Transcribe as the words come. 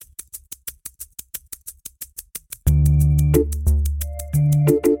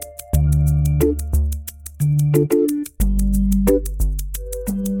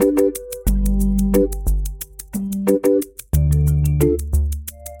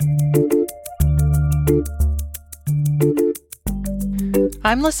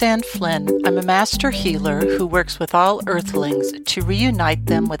I'm Lisanne Flynn. I'm a master healer who works with all earthlings to reunite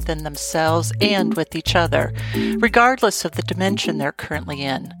them within themselves and with each other, regardless of the dimension they're currently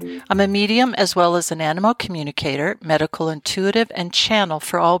in. I'm a medium as well as an animal communicator, medical intuitive, and channel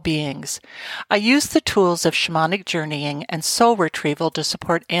for all beings. I use the tools of shamanic journeying and soul retrieval to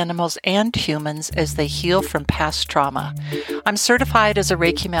support animals and humans as they heal from past trauma. I'm certified as a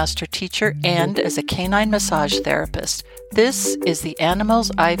Reiki Master Teacher and as a canine massage therapist. This is the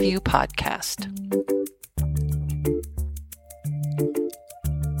Animals I View podcast.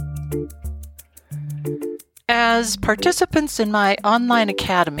 As participants in my online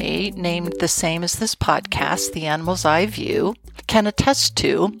academy, named the same as this podcast, The Animals I View, can attest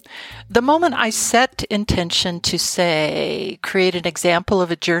to, the moment I set intention to, say, create an example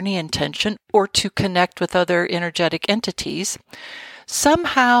of a journey intention or to connect with other energetic entities,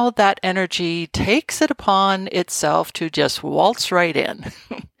 somehow that energy takes it upon itself to just waltz right in,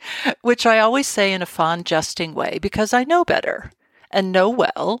 which I always say in a fond, jesting way because I know better and know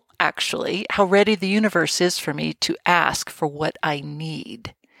well, actually, how ready the universe is for me to ask for what I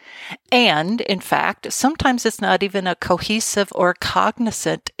need. And, in fact, sometimes it's not even a cohesive or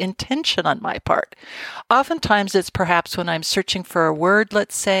cognizant intention on my part. Oftentimes it's perhaps when I'm searching for a word,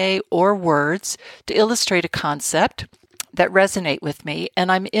 let's say, or words to illustrate a concept that resonate with me, and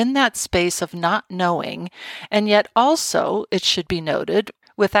I'm in that space of not knowing, and yet also, it should be noted,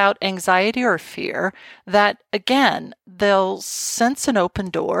 without anxiety or fear, that, again, they'll sense an open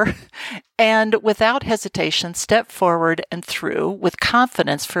door and without hesitation step forward and through with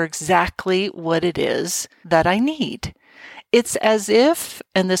confidence for exactly what it is that I need. It's as if,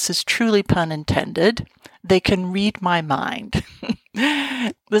 and this is truly pun intended, they can read my mind.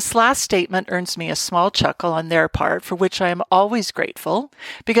 This last statement earns me a small chuckle on their part, for which I am always grateful,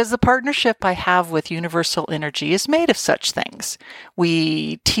 because the partnership I have with universal energy is made of such things.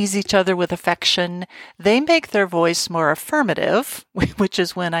 We tease each other with affection. They make their voice more affirmative, which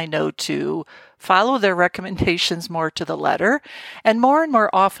is when I know to follow their recommendations more to the letter. And more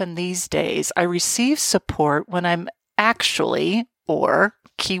often these days, I receive support when I'm actually, or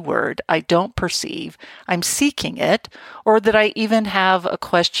keyword, I don't perceive, I'm seeking it, or that I even have a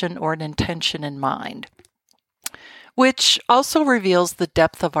question or an intention in mind, which also reveals the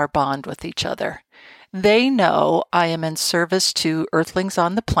depth of our bond with each other. They know I am in service to Earthlings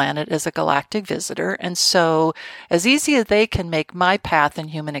on the planet as a galactic visitor, and so as easy as they can make my path in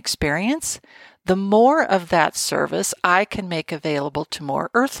human experience, the more of that service I can make available to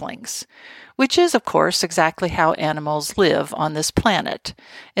more Earthlings, which is, of course, exactly how animals live on this planet,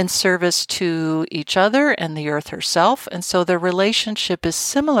 in service to each other and the Earth herself, and so their relationship is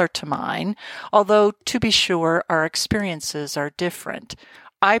similar to mine, although, to be sure, our experiences are different.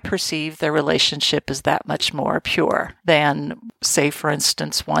 I perceive their relationship as that much more pure than, say, for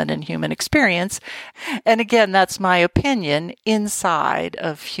instance, one in human experience. And again, that's my opinion inside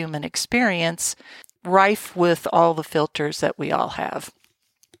of human experience, rife with all the filters that we all have.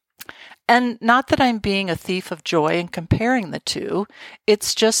 And not that I'm being a thief of joy and comparing the two.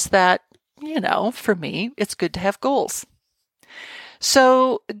 It's just that, for me, it's good to have goals.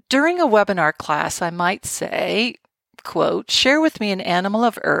 So during a webinar class, I might say, quote, share with me an animal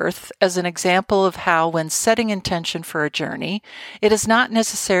of Earth as an example of how, when setting intention for a journey, it is not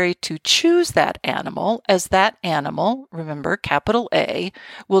necessary to choose that animal, as that animal, remember, capital A,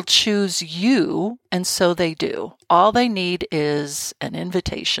 will choose you, and so they do. All they need is an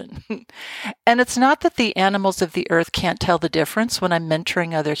invitation. And it's not that the animals of the earth can't tell the difference when I'm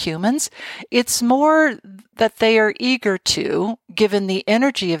mentoring other humans. It's more that they are eager to, given the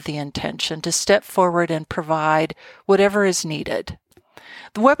energy of the intention, to step forward and provide whatever is needed.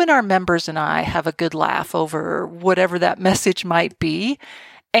 The webinar members and I have a good laugh over whatever that message might be,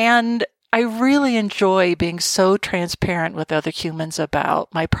 and I really enjoy being so transparent with other humans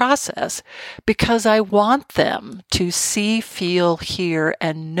about my process because I want them to see, feel, hear,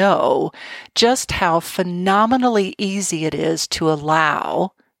 and know just how phenomenally easy it is to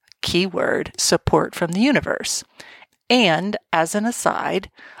allow, keyword, support from the universe. And, as an aside,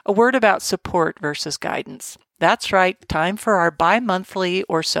 a word about support versus guidance. That's right, time for our bi-monthly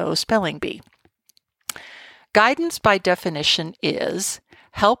or so spelling bee. Guidance, by definition, is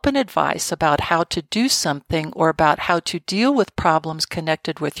help and advice about how to do something or about how to deal with problems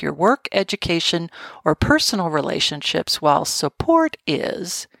connected with your work, education, or personal relationships, while support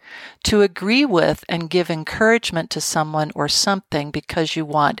is to agree with and give encouragement to someone or something because you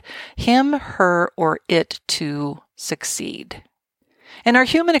want him, her, or it to succeed. In our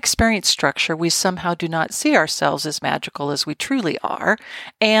human experience structure, we somehow do not see ourselves as magical as we truly are,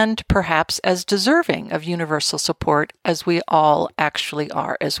 and perhaps as deserving of universal support as we all actually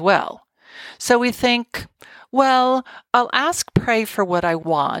are as well. So we think, well, I'll pray for what I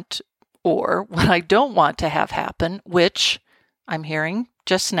want or what I don't want to have happen, which I'm hearing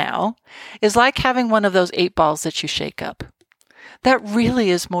just now is like having one of those 8 balls that you shake up. That really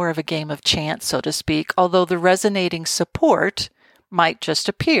is more of a game of chance, so to speak, although the resonating support might just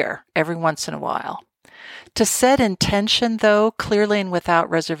appear every once in a while. To set intention, though, clearly and without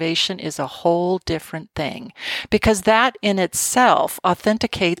reservation is a whole different thing, because that in itself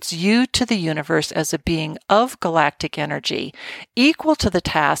authenticates you to the universe as a being of galactic energy, equal to the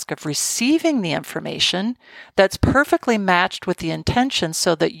task of receiving the information that's perfectly matched with the intention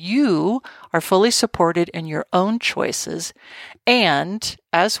so that you are fully supported in your own choices, and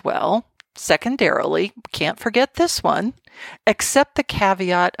as well, secondarily, can't forget this one, accept the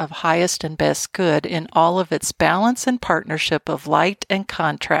caveat of highest and best good in all of its balance and partnership of light and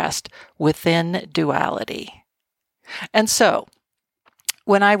contrast within duality. And so,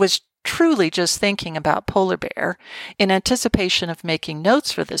 when I was truly just thinking about Polar Bear in anticipation of making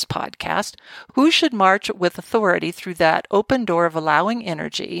notes for this podcast, who should march with authority through that open door of allowing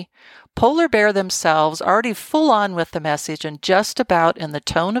energy, Polar Bear themselves, already full on with the message and just about in the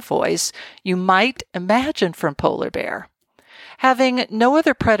tone of voice you might imagine from Polar Bear. Having no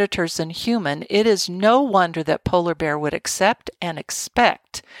other predators than human, it is no wonder that Polar Bear would accept and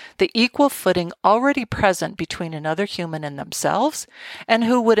expect the equal footing already present between another human and themselves, and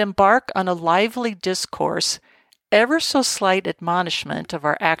who would embark on a lively discourse, ever so slight admonishment of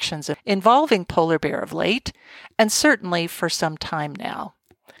our actions involving Polar Bear of late, and certainly for some time now.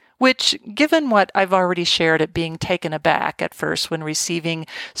 Which, given what I've already shared at being taken aback at first when receiving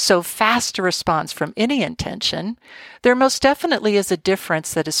so fast a response from any intention, there most definitely is a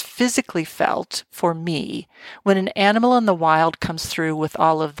difference that is physically felt for me when an animal in the wild comes through with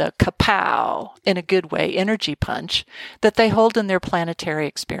all of the kapow, in a good way, energy punch that they hold in their planetary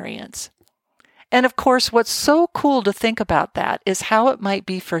experience. And of course, what's so cool to think about that is how it might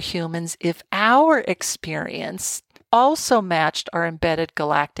be for humans if our experience also matched our embedded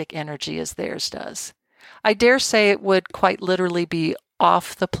galactic energy as theirs does. I dare say it would quite literally be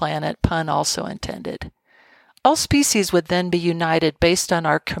off the planet, pun also intended. All species would then be united based on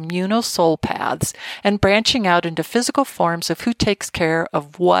our communal soul paths and branching out into physical forms of who takes care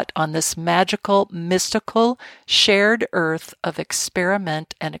of what on this magical, mystical, shared earth of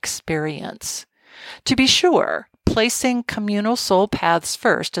experiment and experience. To be sure, placing communal soul paths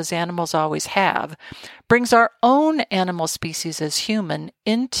first, as animals always have, brings our own animal species as human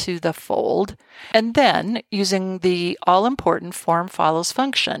into the fold, and then, using the all-important form follows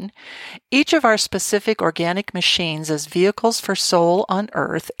function, each of our specific organic machines as vehicles for soul on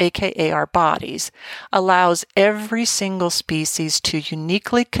Earth, aka our bodies, allows every single species to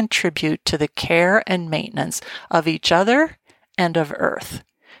uniquely contribute to the care and maintenance of each other and of Earth.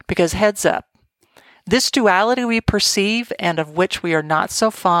 Because heads up, this duality we perceive and of which we are not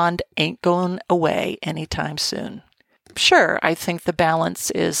so fond ain't going away anytime soon. Sure, I think the balance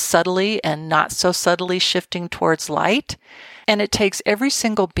is subtly and not so subtly shifting towards light, and it takes every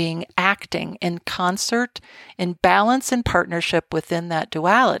single being acting in concert, in balance and partnership within that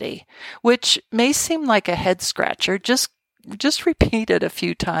duality, which may seem like a head scratcher. Just repeat it a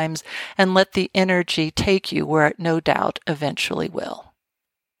few times and let the energy take you where it no doubt eventually will.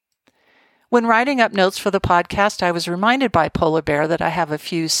 When writing up notes for the podcast, I was reminded by Polar Bear that I have a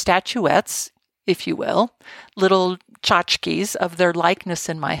few statuettes, if you will, little tchotchkes of their likeness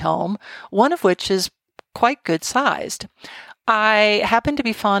in my home, one of which is quite good-sized. I happen to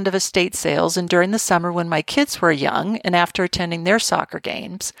be fond of estate sales, and during the summer when my kids were young and after attending their soccer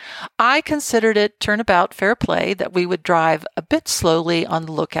games, I considered it turnabout fair play that we would drive a bit slowly on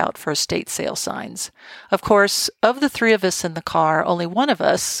the lookout for estate sale signs. Of course, of the 3 of us in the car, only one of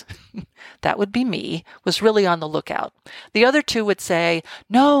us, that would be me, was really on the lookout. The other 2 would say,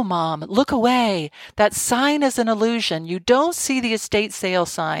 "No, Mom, look away. That sign is an illusion. You don't see the estate sale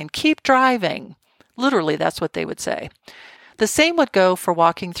sign. Keep driving." Literally, that's what they would say. The same would go for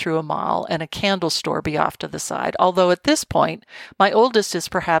walking through a mall and a candle store be off to the side, although at this point, my oldest is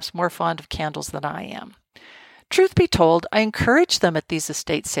perhaps more fond of candles than I am. Truth be told, I encourage them at these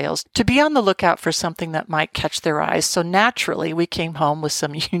estate sales to be on the lookout for something that might catch their eyes, so naturally we came home with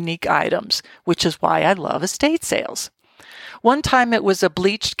some unique items, which is why I love estate sales. One time it was a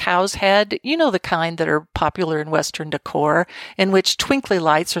bleached cow's head, you know the kind that are popular in Western decor, in which twinkly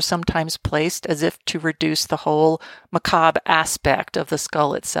lights are sometimes placed as if to reduce the whole macabre aspect of the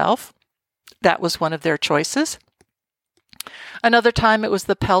skull itself. That was one of their choices. Another time it was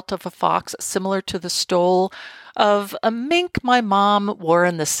the pelt of a fox, similar to the stole of a mink my mom wore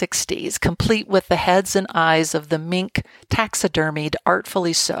in the 60s, complete with the heads and eyes of the mink taxidermied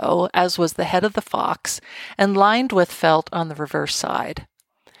artfully so, as was the head of the fox, and lined with felt on the reverse side.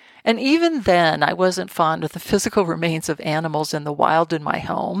 And even then, I wasn't fond of the physical remains of animals in the wild in my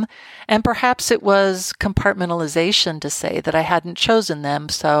home, and perhaps it was compartmentalization to say that I hadn't chosen them,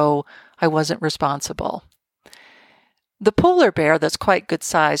 so I wasn't responsible. The polar bear that's quite good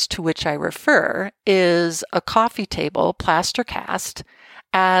size to which I refer is a coffee table plaster cast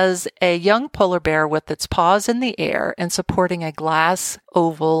as a young polar bear with its paws in the air and supporting a glass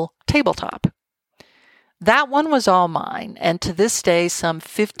oval tabletop. That one was all mine, and to this day, some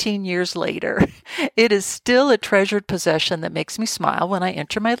 15 years later, it is still a treasured possession that makes me smile when I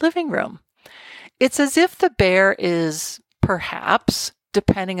enter my living room. It's as if the bear is, perhaps,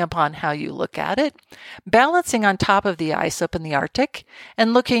 depending upon how you look at it, balancing on top of the ice up in the Arctic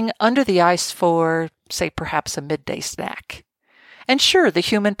and looking under the ice for, say, perhaps a midday snack. And sure, the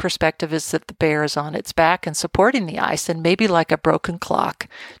human perspective is that the bear is on its back and supporting the ice, and maybe like a broken clock,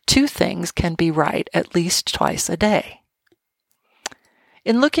 two things can be right at least twice a day.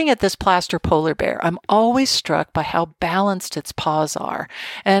 In looking at this plaster polar bear, I'm always struck by how balanced its paws are,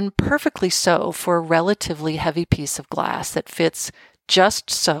 and perfectly so for a relatively heavy piece of glass that fits just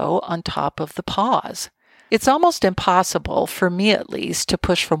so on top of the paws. It's almost impossible, for me at least, to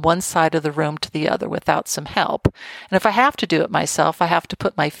push from one side of the room to the other without some help. And if I have to do it myself, I have to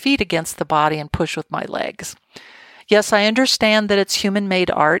put my feet against the body and push with my legs. Yes, I understand that it's human-made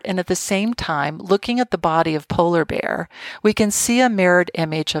art, and at the same time, looking at the body of polar bear, we can see a mirrored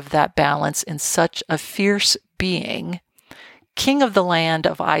image of that balance in such a fierce being, king of the land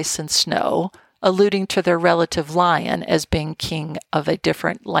of ice and snow, alluding to their relative lion as being king of a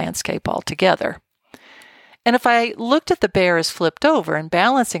different landscape altogether. And if I looked at the bear as flipped over and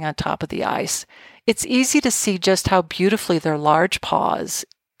balancing on top of the ice, it's easy to see just how beautifully their large paws,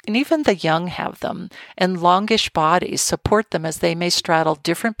 and even the young have them, and longish bodies support them as they may straddle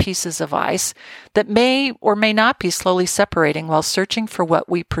different pieces of ice that may or may not be slowly separating while searching for what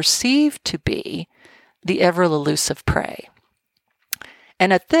we perceive to be the ever-elusive prey.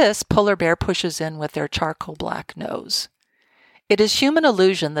 And at this, polar bear pushes in with their charcoal black nose. It is human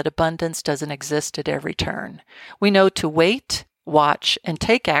illusion that abundance doesn't exist at every turn. We know to wait, watch, and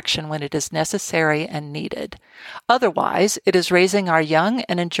take action when it is necessary and needed. Otherwise, it is raising our young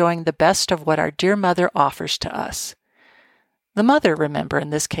and enjoying the best of what our dear mother offers to us. The mother, remember,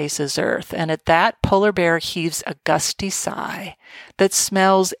 in this case is Earth, and at that, polar bear heaves a gusty sigh that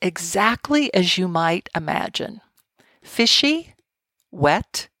smells exactly as you might imagine. Fishy,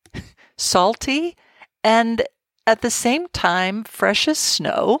 wet, salty, and at the same time fresh as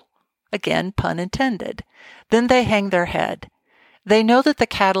snow, again pun intended. Then they hang their head. They know that the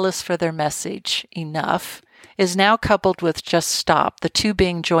catalyst for their message, enough, is now coupled with just stop, the two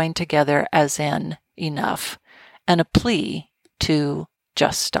being joined together as in enough, and a plea to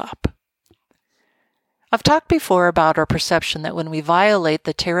just stop. I've talked before about our perception that when we violate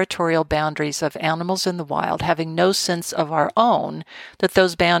the territorial boundaries of animals in the wild, having no sense of our own that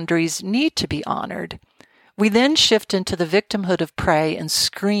those boundaries need to be honored, we then shift into the victimhood of prey and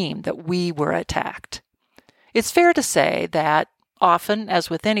scream that we were attacked. It's fair to say that often, as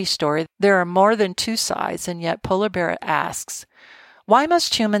with any story, there are more than two sides, and yet polar bear asks, why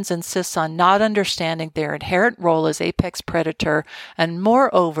must humans insist on not understanding their inherent role as apex predator and,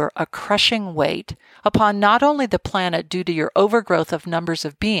 moreover, a crushing weight upon not only the planet due to your overgrowth of numbers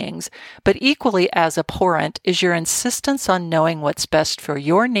of beings, but equally as abhorrent is your insistence on knowing what's best for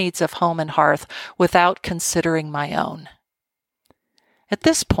your needs of home and hearth without considering my own? At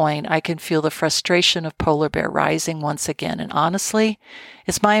this point, I can feel the frustration of polar bear rising once again, and honestly,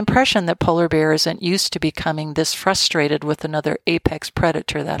 it's my impression that polar bear isn't used to becoming this frustrated with another apex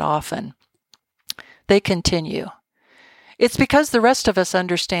predator that often. They continue. It's because the rest of us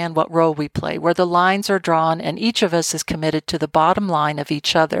understand what role we play, where the lines are drawn, and each of us is committed to the bottom line of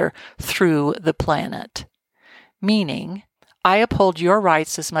each other through the planet. Meaning, I uphold your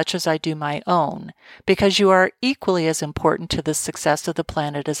rights as much as I do my own, because you are equally as important to the success of the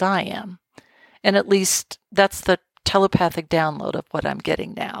planet as I am. And at least that's the telepathic download of what I'm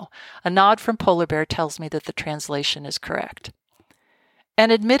getting now. A nod from polar bear tells me that the translation is correct. An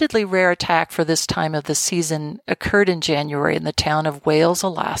admittedly rare attack for this time of the season occurred in January in the town of Wales,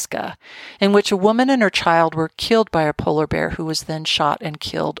 Alaska, in which a woman and her child were killed by a polar bear who was then shot and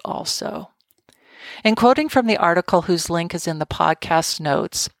killed also. In quoting from the article whose link is in the podcast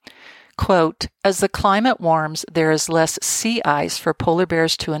notes, Quote, as the climate warms, there is less sea ice for polar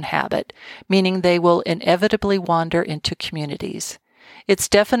bears to inhabit, meaning they will inevitably wander into communities. It's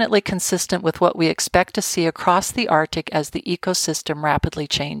definitely consistent with what we expect to see across the Arctic as the ecosystem rapidly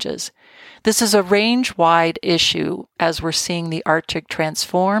changes. This is a range-wide issue as we're seeing the Arctic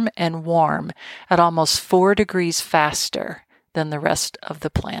transform and warm at almost 4 degrees faster than the rest of the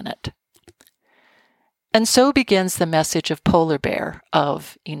planet. And so begins the message of Polar Bear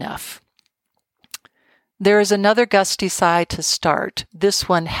of enough. There is another gusty sigh to start, this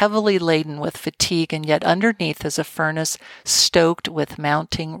one heavily laden with fatigue, and yet underneath is a furnace stoked with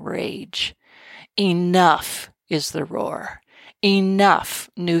mounting rage. Enough is the roar.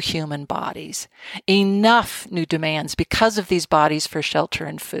 Enough new human bodies. Enough new demands because of these bodies for shelter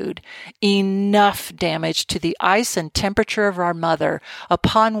and food. Enough damage to the ice and temperature of our mother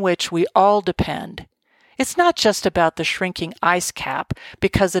upon which we all depend. It's not just about the shrinking ice cap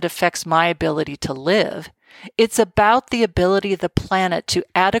because it affects my ability to live. It's about the ability of the planet to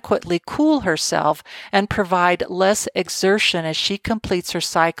adequately cool herself and provide less exertion as she completes her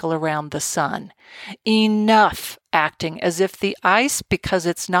cycle around the sun. Enough acting as if the ice, because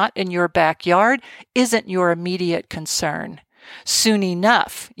it's not in your backyard, isn't your immediate concern. Soon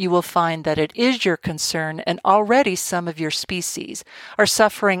enough, you will find that it is your concern, and already some of your species are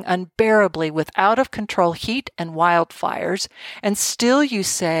suffering unbearably with out-of-control heat and wildfires, and still you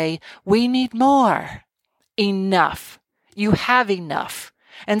say, we need more. Enough. You have enough.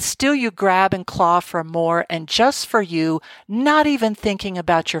 And still you grab and claw for more, and just for you, not even thinking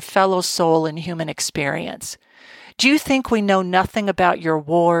about your fellow soul and human experience. Do you think we know nothing about your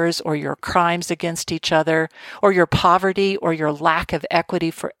wars or your crimes against each other, or your poverty or your lack of equity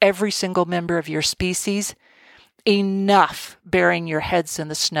for every single member of your species? Enough burying your heads in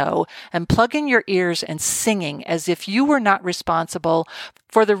the snow and plugging your ears and singing as if you were not responsible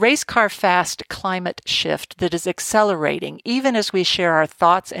for the race car fast climate shift that is accelerating even as we share our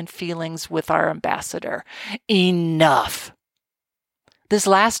thoughts and feelings with our ambassador. Enough. This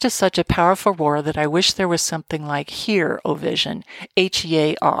last is such a powerful roar that I wish there was something like Hear, O Vision,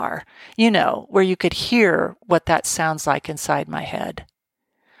 H-E-A-R, where you could hear what that sounds like inside my head.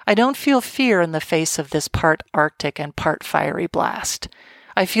 I don't feel fear in the face of this part Arctic and part fiery blast.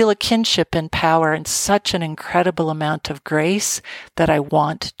 I feel a kinship in power and such an incredible amount of grace that I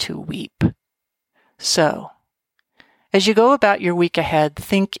want to weep. So, as you go about your week ahead,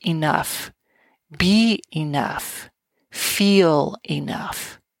 think enough, be enough, feel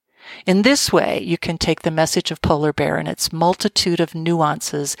enough. In this way, you can take the message of Polar Bear and its multitude of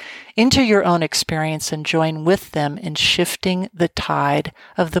nuances into your own experience and join with them in shifting the tide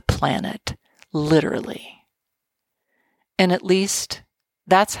of the planet, literally. And at least,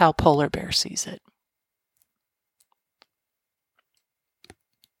 that's how Polar Bear sees it.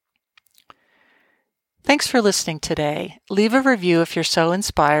 Thanks for listening today. Leave a review if you're so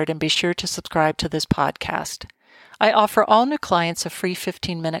inspired, and be sure to subscribe to this podcast. I offer all new clients a free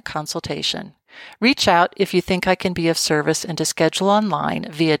 15-minute consultation. Reach out if you think I can be of service, and to schedule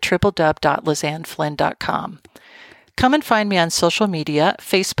online via www.lizanneflynn.com. Come and find me on social media,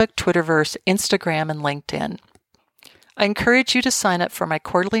 Facebook, Twitterverse, Instagram, and LinkedIn. I encourage you to sign up for my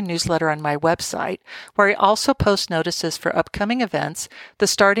quarterly newsletter on my website, where I also post notices for upcoming events, the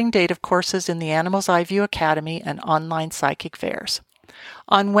starting date of courses in the Animal's Eye View Academy, and online psychic fairs.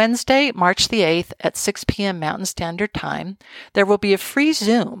 On Wednesday, March the 8th at 6 p.m. Mountain Standard Time, there will be a free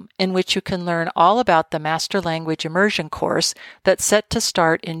Zoom in which you can learn all about the Master Language Immersion course that's set to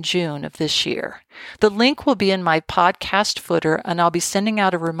start in June of this year. The link will be in my podcast footer, and I'll be sending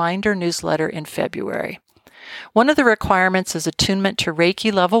out a reminder newsletter in February. One of the requirements is attunement to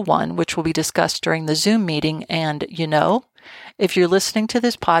Reiki Level 1, which will be discussed during the Zoom meeting, and if you're listening to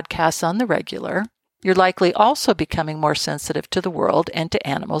this podcast on the regular, you're likely also becoming more sensitive to the world and to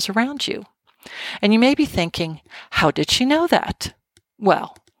animals around you. And you may be thinking, how did she know that?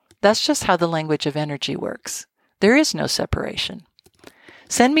 Well, that's just how the language of energy works. There is no separation.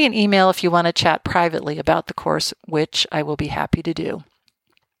 Send me an email if you want to chat privately about the course, which I will be happy to do.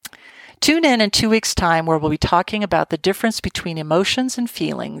 Tune in 2 weeks' time, where we'll be talking about the difference between emotions and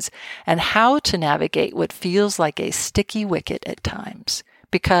feelings and how to navigate what feels like a sticky wicket at times.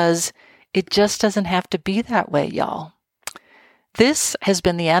 Because it just doesn't have to be that way, y'all. This has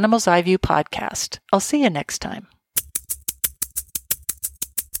been the Animal's Eye View podcast. I'll see you next time.